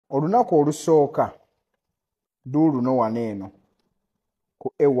olunaku olusooka luno wano eno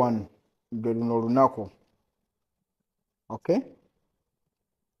ku A1 lwe luno olunaku. Okay?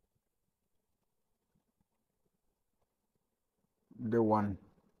 Day 1.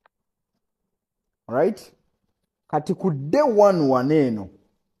 Alright? Kati ku day 1 wano eno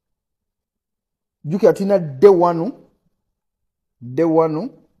jukira tulina day 1, day 1,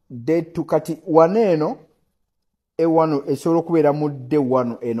 day 2 kati wano eno A1 esobola okubeera mu day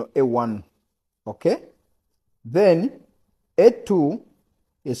 1 eno A1. Okay? Then A2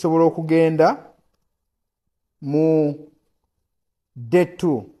 esobola okugenda mu day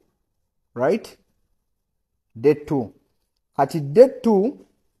 2. Right? Day 2. Kati day 2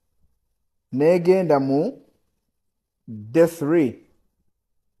 negenda mu day 3.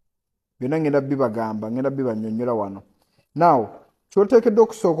 Byonna ngenda bibagamba, ngenda bibanyonnyola wano. Now, kyoteekeddwa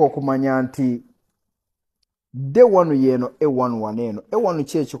okusooka okumanya nti day 1 yeno A1 wano eno. A1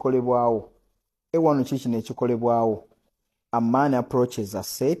 ki ekikolebwawo? A1 ki kino ekikolebwawo? A man approaches a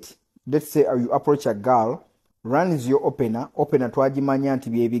set. Let's say you approach a girl, runs your opener. Opener twagimanya nti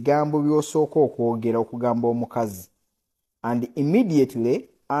bye bigambo by'osooka okwogera okugamba omukazi. And immediately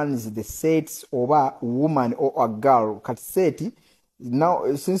earns the sets oba woman or a girl. Kati seti,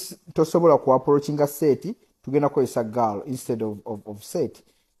 now since tosobola ku approaching a seti, tugenda kozesa girl instead of set.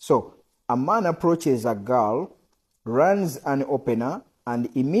 So, a man approaches a girl, runs an opener, and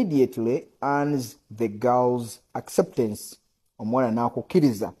immediately earns the girl's acceptance. Omwana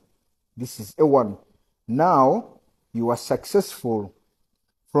n'akukkiriza. This is A1. Now, you are successful.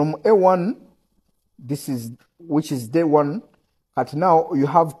 From A1, this is, which is day 1, but now you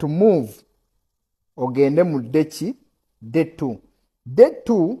have to move. Ogende mu day 2. Day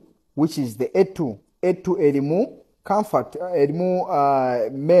 2, which is the A2. A2 erimu comfort, erimu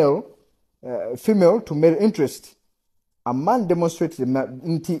male, female to male interest. A man demonstrated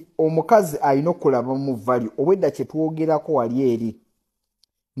nti omukazi alina okulaba mu value. Obwedda kye twogerako wali eri.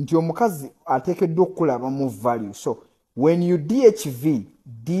 Nti omukazi ateekeddwa okulaba mu value. So, when you DHV,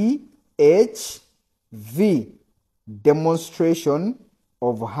 demonstration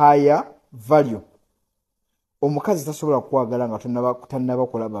of higher value. Omukazi tasobola kwagala nga tannaba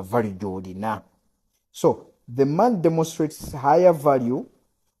kulaba value gy'olina. So, the man demonstrates higher value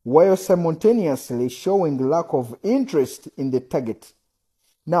while simultaneously showing lack of interest in the target.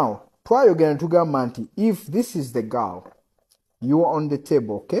 Now, twayogera tugamba nti if this is the girl, you are on the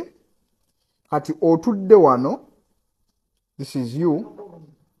table, okay? Kati otudde wano, this is you.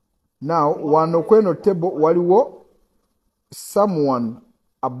 Now, wano kweno table waliwo someone,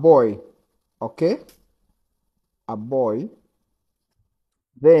 a boy, okay? A boy.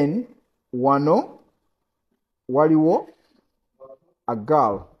 Then, wano waliwo a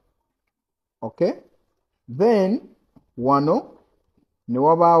girl, okay? Then, wano ne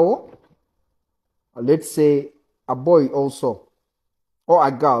wabaawo, let's say a boy also, or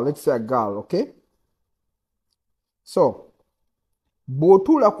a girl, let's say a girl, okay? So,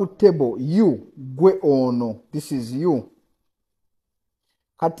 bw'otuula ku table, you, gwe ono, this is you.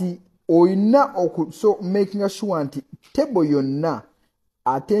 Kati, oyina so making sure nti table yonna,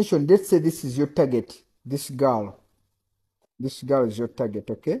 attention, let's say this is your target, this girl. This girl is your target,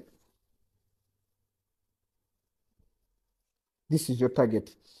 okay? This is your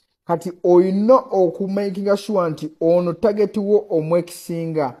target. Kati oyina making sure nti ono target wo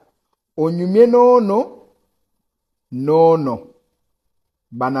omwekisinga. Onyumye nono.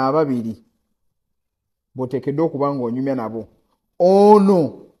 Bano ababiri. Boteekeddwa okuba nga onyumya nabo.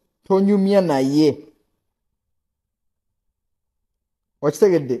 Ono tonyumya naye.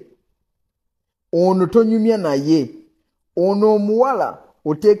 Wakitegedde? Ono tonyumya naye. Ono omuwala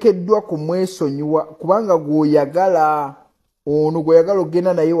oteekeddwa kumwesonyiwa kubanga gw'oyagala. Ono gw'oyagala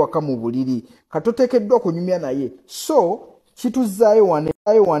ogenda naye waka mu buliri. Katoteekeddwa kunyumya naye. So, kituzaayo wano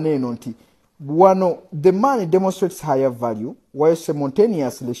eno nti wano, the man demonstrates higher value while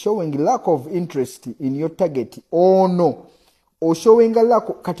simultaneously showing lack of interest in your target. Ono o showing a lack,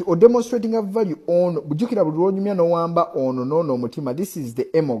 kati o demonstrating a value ono. Bujukira buli lw'onyumya n'owamba ono nono omutima. This is the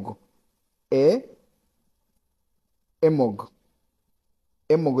emog. Emog.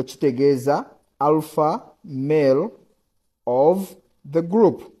 Emog kitegeeza alpha male of the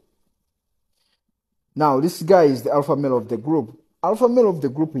group. Now, this guy is the alpha male of the group. Alpha male of the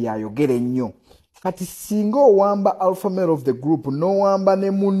group yayogera ennyo. Kati singa owamba alpha male of the group n'owamba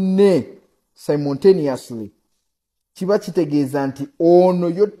ne munne simultaneously, kiba kitegeeza nti ono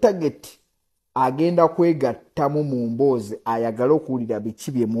yo target agenda kwegattamu mu mboozi ayagala okuwulira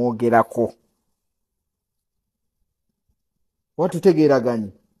biki bye mwogerako.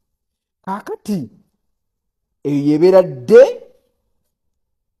 Watutegeeraganye. Kaakati eyo yebeera day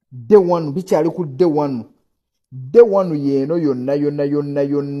day one bikyali ku day one. Day one yeno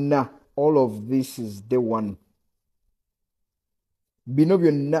yonna. All of this is day one. Bino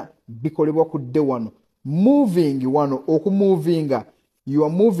byonna bikolebwa ku day one. Moving one okumuvinga, you are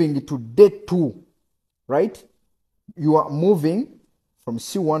moving to day two, right? You are moving from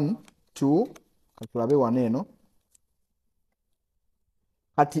C1 to katulabe waneno.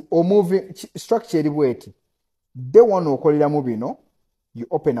 Ati o moving structure eribweti. Day one okoleramu bino, you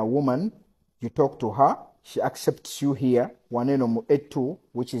open a woman, you talk to her, she accepts you here, waneno mu A2,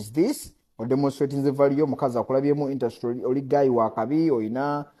 which is this, or demonstrating the value, mukazi akulabyemu interest, oli guy wakabi,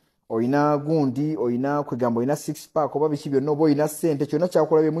 oyina gundi, oyina kwegamba, oyina six pack, oba biki byonna, oba oyina sente, kyonna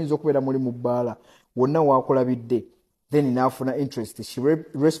kyakulabyemu oyinza okubeera muli mu bbaala, wonna wakulabidde. Then inaafuna interest. She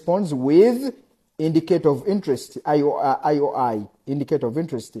responds with indicator of interest, IOI, indicator of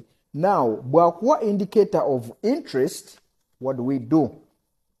interest. Now, bwakuwa indicator of interest, what do we do?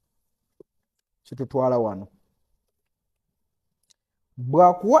 Chitutwala wano.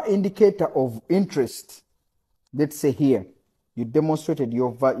 Bwakuwa indicator of interest, let's say here, you demonstrated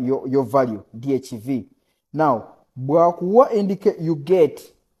your value, DHV. Now, bwakuwa indicate you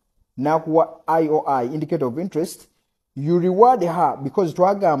get, nakuwa IOI, indicator of interest, you reward her because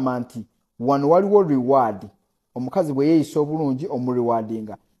twagamba nti wano waliwo reward. Omukazi bwe yeeyisa obulungi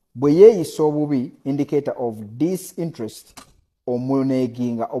omurewardinga. Bwe yeeyisa obubi, indicator of disinterest,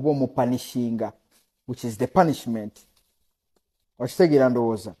 omuneginga oba omupunishinga, which is the punishment. Okitegeera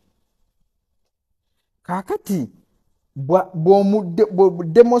ndowooza. Kaakati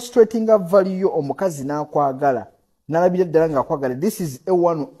demonstrating a value omukazi n'akwagala n'alabira ddala ng'akwagala, this is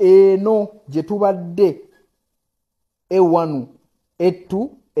A1 eno gye tubadde. A1, A2,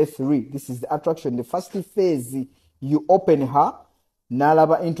 A3. This is the attraction. The first phase, you open her,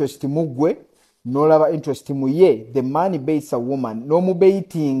 nalaba interest mugwe, no laba interest muye. The man baits a woman. No mu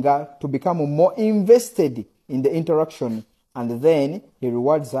baitinga to become more invested in the interaction. And then he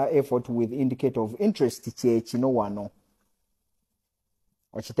rewards her effort with indicator of interest. Chino wano.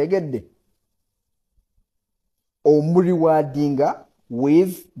 Ochitegedde. Omuriwadinga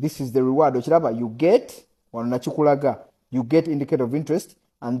with, this is the reward. Ochiraba, you get, you get indicator of interest,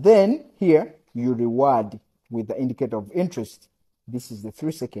 and then here you reward with the indicator of interest. This is the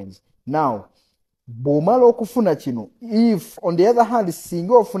 3 seconds. Now, bomala okufuna kino, if on the other hand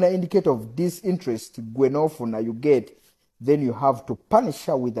singa ofuna indicator of disinterest gwe nofuna you get, then you have to punish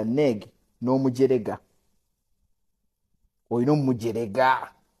her with a neg n'omujerega. Oyina omujerega.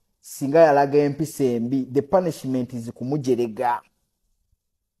 Singa yalaga empisa embi, the punishment is kumujerega.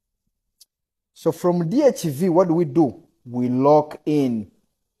 So from DHV, what do? We lock in.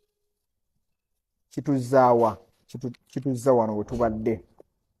 Chituzawa no wetubadde.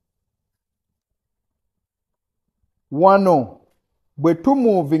 Wano, bwe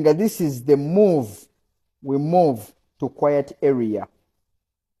moving, this is the move. We move to quiet area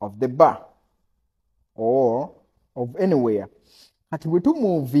of the bar or of anywhere. Ati bwe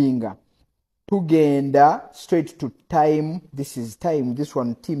moving, tugenda straight to time. This is time. This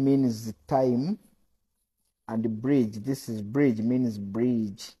one T means time. And the bridge. This is bridge means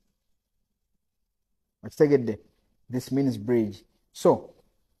bridge. This means bridge. So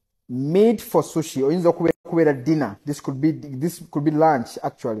meet for sushi. Oyinza kubeera dinner. This could be lunch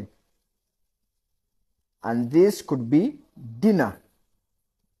actually. And this could be dinner.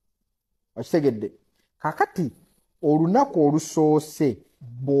 Kakati olunaku olusoose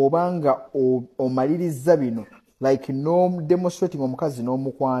bw'obanga omaliriza bino, like no demonstrating omukazi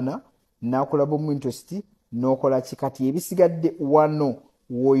n'omukwana n'akolaba mu interest n'okola kikati ebisigadde wano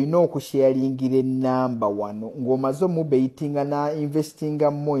woyina okusharingira enamba wano ng'omaze omubaitinga na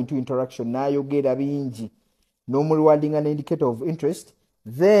investinga more into interaction n'ayogera bingi n'omurewardinga n'indicator of interest,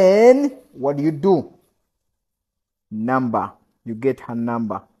 then what do? Number. You get her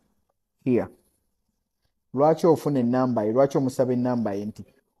number here. Lwaki ofuna enamba, lwaki omusaba enamba enti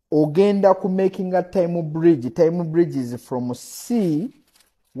ogenda ku making a time bridge. Time bridge is from C.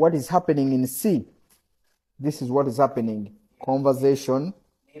 What is happening in C? This is what is happening. Conversation.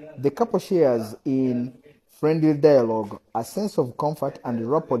 The couple shares in friendly dialogue. A sense of comfort and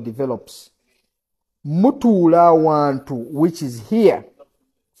rapport develops. Mutuula wantu, which is here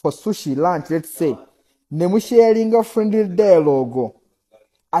for sushi lunch, let's say. Nemu sharing a friendly dialogue.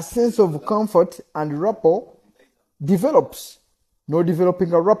 A sense of comfort and rapport develops. No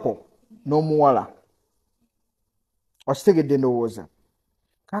developing a rapport. No muwala. Okitegedde ndowooza.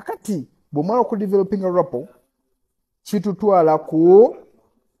 Kakati bw'omala ku developing a rapport, kitutwala ku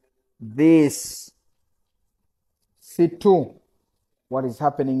this C2. What is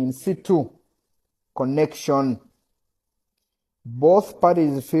happening in C2? Connection. Both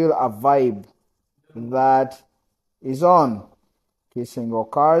parties feel a vibe that is on. Kissing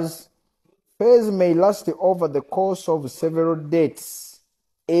occurs. Phase may last over the course of several dates.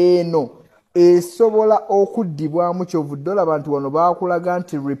 Eno esobola okuddibwamu kyovudde olaba nti wano baakulaga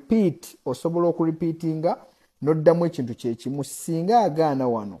nti repeat, osobola okurepeatinga n'oddamu ekintu kyekimu singa agaana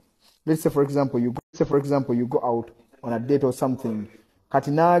wano. Let's say for example you go out on a date or something.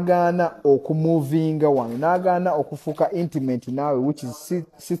 Kati n'agaana okumuvinga wano, n'agaana okufuuka intimate naawe, which is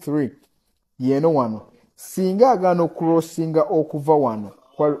C3 yeno wano. Singa agaana okucrossinga okuva wano,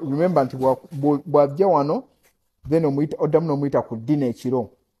 remember nti bw'ajja wano then oddamu n'omuyita ku ddina ekiro,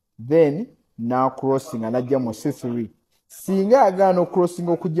 then n'acrossinga n'ajja mu C3. Singa agaana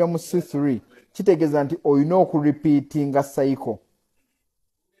okucrossinga okujja mu C3 kitegeeza nti olina okurepeatinga cycle.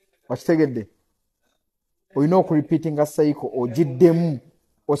 Wakitegedde? Olina okurepeatinga cycle ogiddemu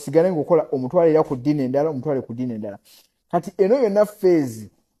osigale ng'okola omutwalira ku ddina endala, omutwale ku ddina endala. Kati eno yonna phase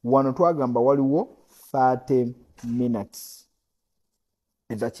wano twagamba waliwo 30 minutes.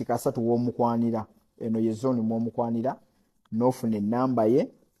 Eddakiika 3 w'omukwanira. Eno ye zone mw'omukwanira. N'ofuna ennamba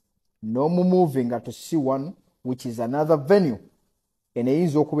ye. N'omumuvinga to C1, which is another venue. Eno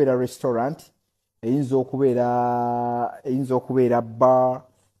eyinza okubeera restaurant, eyinza okubeera bar,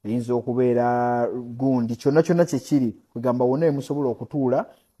 eyinza okubeera gundi, kyonna kyonna kyekiri. Kugamba wonna emusobola okutuula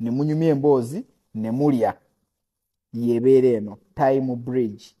ne munyumya emboozi ne mulya. Yebeera eno time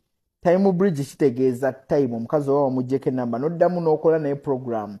bridge. Time bridge kitegeeza time omukazi oba wamuggyeko ennamba n'oddamu n'okola naye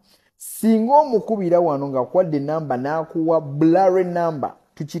program. Singa omukubira wano ng'akuwadde ennamba n'akuwa blurry number,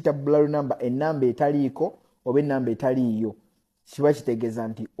 tukiyita blurry number, ennamba etaliiko oba ennamba etaliiyo, kiba kitegeeza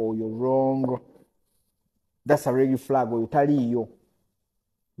nti oyo wrong. That's a red flag, oyo taliiyo.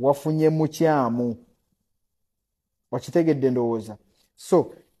 Wafunye mukyamu. Wakitegedde ndowooza.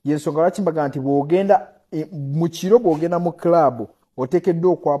 So yensonga lwaki mbaga nti bw'ogenda mu kiro, bw'ogenda mu club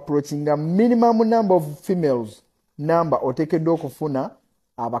oteekeddwa okwaprochinga minimum number of females number, oteekeddwa okufuna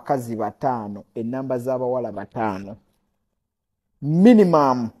abakazi 5, ennamba z'abawala 5.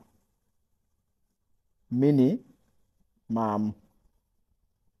 Minimum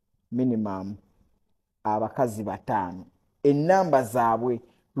abakazi 5 ennamba zaabwe.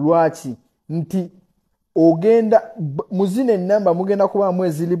 Lwaki? Nti ogenda muzine ennamba mugenda kubaamu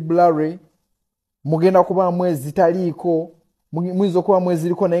eziri blurry, mugenda kubaamu ezitaliiko, muyinza okubaamu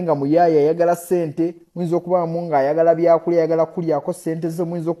eziriko naye nga muyaaya ayagala ssente, muyinza okubaamu ng'ayagala byakulya, ayagala kulyako ssente ze,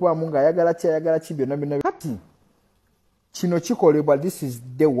 muyinza okubaamu ng'ayagala ki, ayagala ki, byonna byonna. Kati kino kikolebwa, this is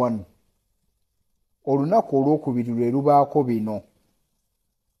day 1. Olunaku olwokubiri lwe lubaako bino.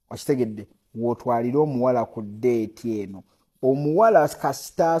 Wakitegedde? Wotwalira omuwala ku date eno. Omuwala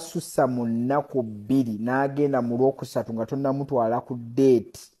kasita asussa mu nnaku 2 n'agenda mu lwokusatu nga tonnamutwala ku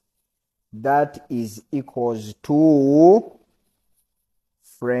date, that is equals to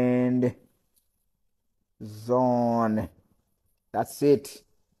friend zone. That's it.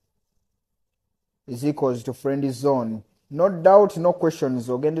 Is equals to friend zone. No doubt, no questions.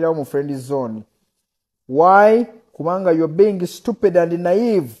 Ogendera mu friend zone. Why? Kubanga you're being stupid and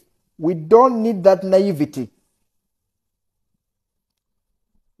naive. We don't need that naivety.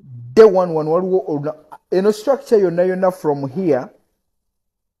 Day 1 waliwo eno structure yonna from here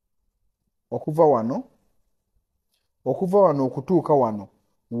okuva wano okutuuka wano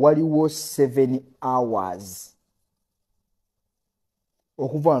waliwo 7 hours.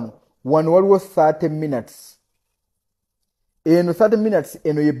 Okuva wano waliwo 30 minutes. Eno 30 minutes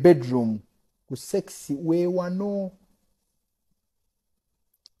eno ye bedroom. Ku sex we wano.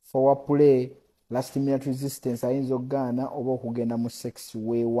 Forward play, last minute resistance ayinza okugaana oba okugenda mu sex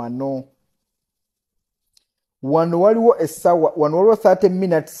we wano. Wano waliwo essawa, wano waliwo 30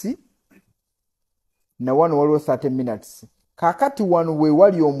 minutes na wano waliwo 30 minutes. Kakati wano we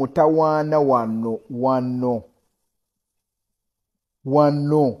wali omutawaana wano.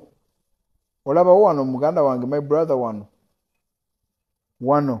 Olaba wano muganda wange, my brother wano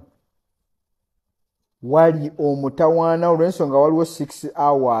wali omutawaana olw'ensonga waliwo 6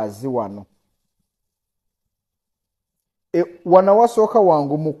 hours wano. Wana wasooka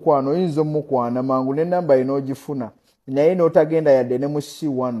wangu mukwano, oyinza omukwana mangu n'ennamba ye n'ogifuna naye n'otagenda yadde ne mu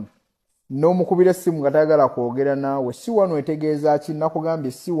C1 n'omukubira essimu nga tayagala kwogera naawe. C1 etegeeza ki?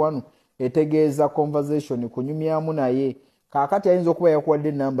 Nakugambye C1 etegeeza conversation, kunyumyamu naye. Kaakati ayinza okuba yakuwadde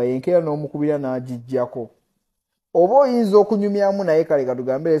ennamba ye enkeera n'omukubira n'agijjako, oba oyinza okunyumyamu naye kale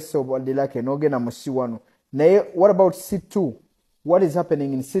katugambe esobadde lake n'ogenda mu C1. Naye what about C2? What is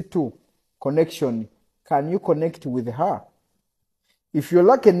happening in C2? Connection. Can you connect with her? If you're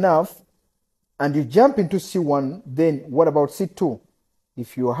lucky enough and you jump into C1, then what about C2?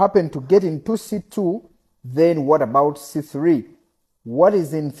 If you happen to get into C2 Then what about C3? What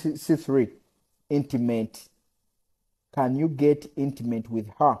is in C3? Intimate. Can you get intimate with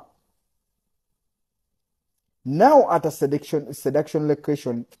her? Now at a seduction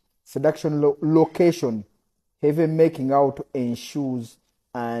location, heavy making out ensues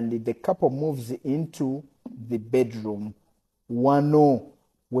and the couple moves into the bedroom. Wano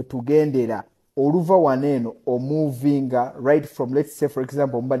wetugendera oluva waneno or moving right from, let's say for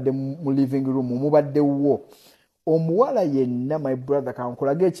example, mubadde mu living room mubadde wo omuwala yenna, my brother,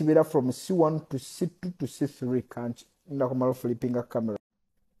 kankulage ekibera from C1 to C2 to C3 kanchi ndakumala flipping a camera.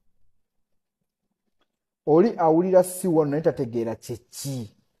 Oli awulira C1 naye tategeera kyeki.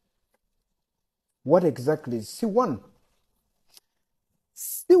 What exactly is C1?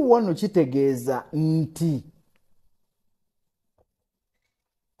 C1 kitegeeza nti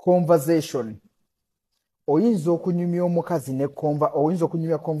conversation. Oyinza okunyumya omukazi ne oyinza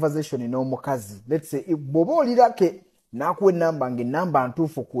okunyumya conversation n'omukazi. Let's say bw'oba olirake n'akuwa enamba ng'enamba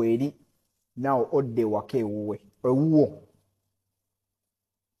ntuufu kweri, nawo odde waka ewuwo.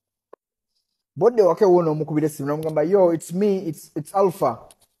 Bodde waka ewuwo n'omukubira essimu n'omugamba, yo, it's me, it's Alpha.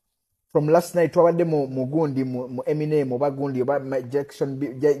 From last night, twabadde mu gundi mu M3M oba gundi oba Jason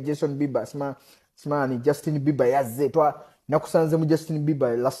Bieber, smani Justin Bieber yazze. Nakusanze mu Justin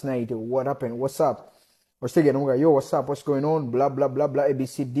Bieber last night. What happened? What's up? Ostegera n'omuga, yo, what's up? What's going on? Blah blah blah blah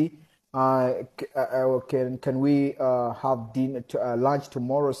ABCD. Can we have dinner lunch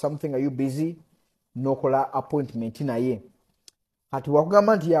tomorrow or something? Are you busy? Nokola appointment naye. Kati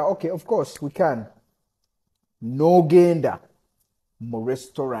wakugamba nti ya okay, of course we can. No genda mu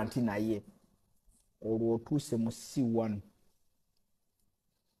restaurant naye. Olwo otuuse mu C1.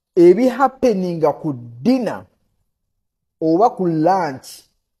 Ebi happening ku dinner oba ku lunch,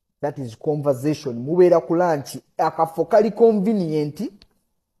 that is conversation. Mubeera ku lunch, akafo kali convenient,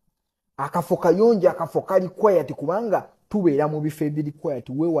 akafo kayonja, akafo kali quiet, kubanga tubeera mu bifo ebiri quiet.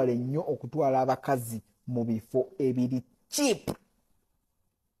 Weewale nnyo okutwala abakazi mu bifo ebiri cheap.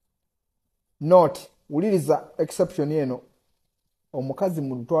 Not wuliriza exception eno, omukazi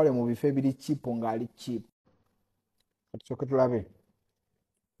mutwale mu bifo ebiri cheap ng'ali cheap. Katusoke tulabe.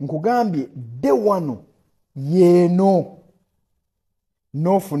 Nkugambye de wano yeeno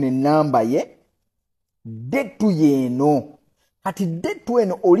n'ofuna ennamba ye, detu yeeno. Kati detu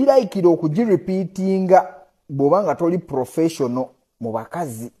eno oliraikira okugirepeatinga bw'oba nga toli professional mu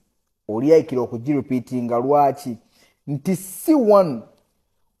bakazi. Oliraikira okugirepeatinga lwaki? Nti C1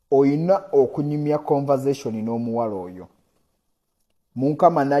 oyina okunyumya conversation n'omuwala oyo.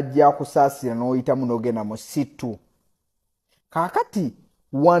 Munkama najja akusaasira n'oyitamu n'ogenda mu C2. Kaakati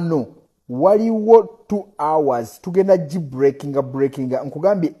wano waliwo 2 hours tugenda breakinga.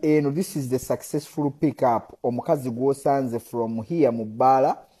 Nkugambye eno, this is the successful pick up. Omukazi gwosanze from here mu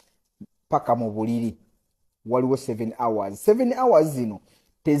bbaala paka mu buliri. Waliwo 7 hours. 7 hours zino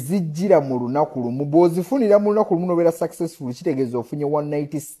tezijjira mu lunaku lumu. Bw'ozifunira mu lunaku lumu n'obeera successful, kitegeeza ofunye one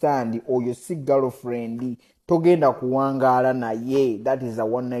night stand, oyo si girlfriend. Togenda kuwangaala naye. That is a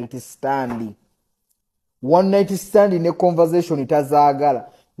one night stand. One night stand ne conversation tazaagala.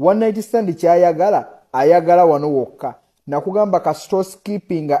 One night stand kyayagala, ayagala wano wokka. Nakugamba ka stress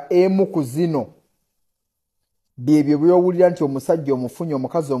keeping emu ku zino. Byebyo byowulira nti omusajja omufunye,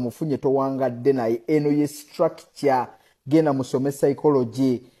 omukazi omufunye towangadde naye. Eno ye structure. Genda musome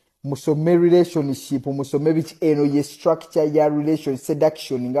psychology, musome relationship, musome biki. Eno ye structure ya relation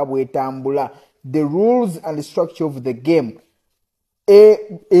seduction nga bwetambula. The rules and the structure of the game.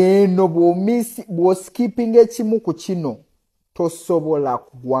 Eno bw'oskipping ekimu ku kino tosobola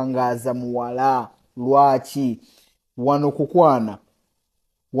kuwangaaza muwala. Lwaki? Wano kukwana.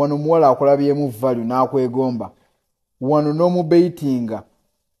 Wano muwala akulabyemu value n'akwegomba. Wano n'omubaitinga.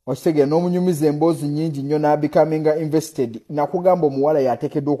 Ostegera n'omunyumiza emboozi nnyingi nnyo n'abikaminga invested. Nakugamba omuwala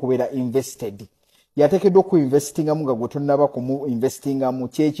yateekeddwa okubeera invested. Yateekeddwa okuinvestingamu nga gwe tonnaba kumu-investingamu.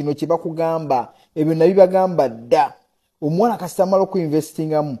 Kyekino kye bakugamba. Ebyo nabibagamba dda. Omuwala kastamala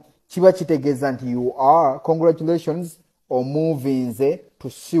okuinvestingamu kiba kitegeeza nti you are, congratulations, or moving to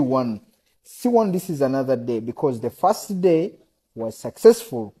C1. C1, this is another day because the first day was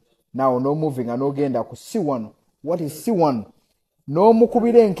successful. Now no moving and no genda ku C1. What is C1? No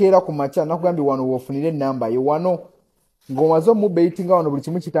mukubire enkeera ku macha nakugambye wano wofunire namba ye wano ngomazo mu baitinga wano buli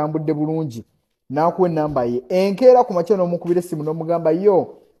kimu kitambudde bulungi nakuwe namba ye enkeera ku macha no mukubire simu no mugamba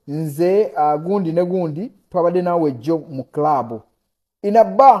yo nze gundi ne gundi twabadde nawe jo mu club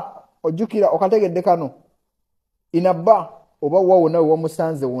inabba ojukira okategedde kano inabba oba wawo nawe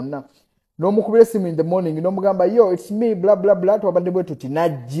wamusanze wonna no mukubire simu in the morning no mugamba yo it's me blah blah blah twabadde bwe tuti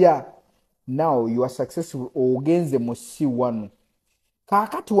najja. Now you are successful ogenze mu C1.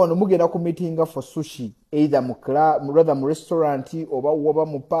 kakati wano mugenda ku meetinga for sushi either mu club rather mu restaurant oba waba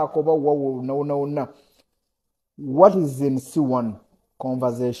mu park oba wona what is in C1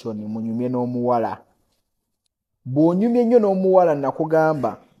 conversation munyumye n'omuwala bw'onyumye nnyo n'omuwala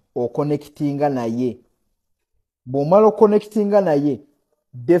nakugamba oconnectinga naye bw'omala oconnectinga naye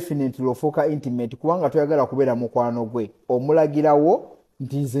definitely ofuuka intimate kubanga toyagala kubeera mukwano gwe omulagirawo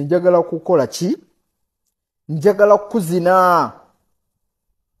nti nze njagala kukola ki njagala kuzina.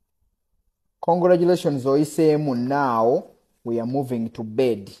 Congratulations oyiseemu now we are moving to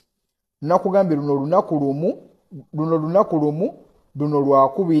bed. Nakugambye luno lunaku lumu luno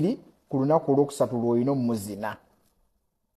lwakubiri ku lunaku olwokusatu lw'olina omuzina.